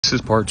This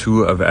is part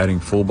 2 of adding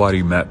full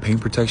body matte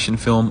paint protection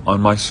film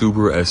on my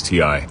Subaru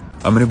STI.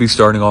 I'm going to be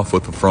starting off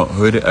with the front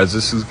hood, as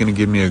this is going to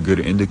give me a good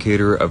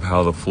indicator of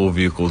how the full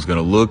vehicle is going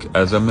to look,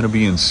 as I'm going to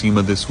be in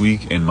SEMA this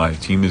week and my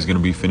team is going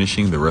to be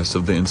finishing the rest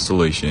of the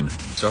installation.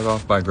 Start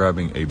off by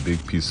grabbing a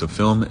big piece of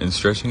film and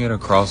stretching it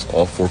across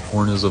all 4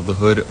 corners of the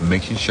hood,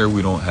 making sure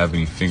we don't have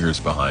any fingers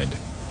behind.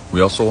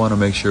 We also want to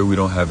make sure we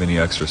don't have any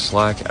extra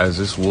slack, as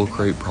this will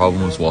create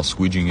problems while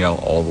squeegeeing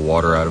out all the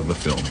water out of the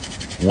film.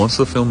 Once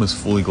the film is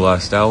fully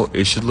glassed out,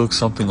 it should look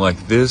something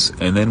like this,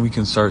 and then we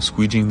can start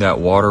squeegeeing that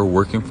water,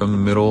 working from the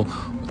middle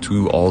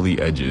to all the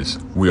edges.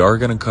 We are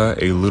going to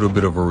cut a little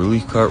bit of a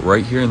relief cut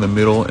right here in the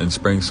middle and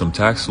spraying some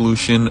tack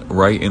solution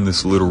right in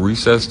this little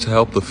recess to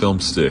help the film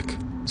stick.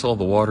 Once all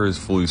the water is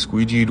fully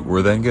squeegeed,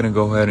 we're then going to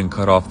go ahead and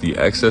cut off the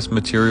excess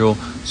material,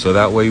 so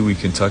that way we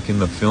can tuck in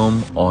the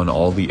film on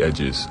all the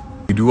edges.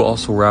 We do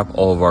also wrap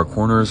all of our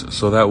corners,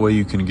 so that way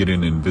you can get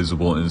an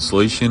invisible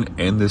installation,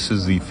 and this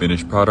is the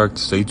finished product.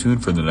 Stay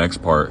tuned for the next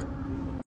part.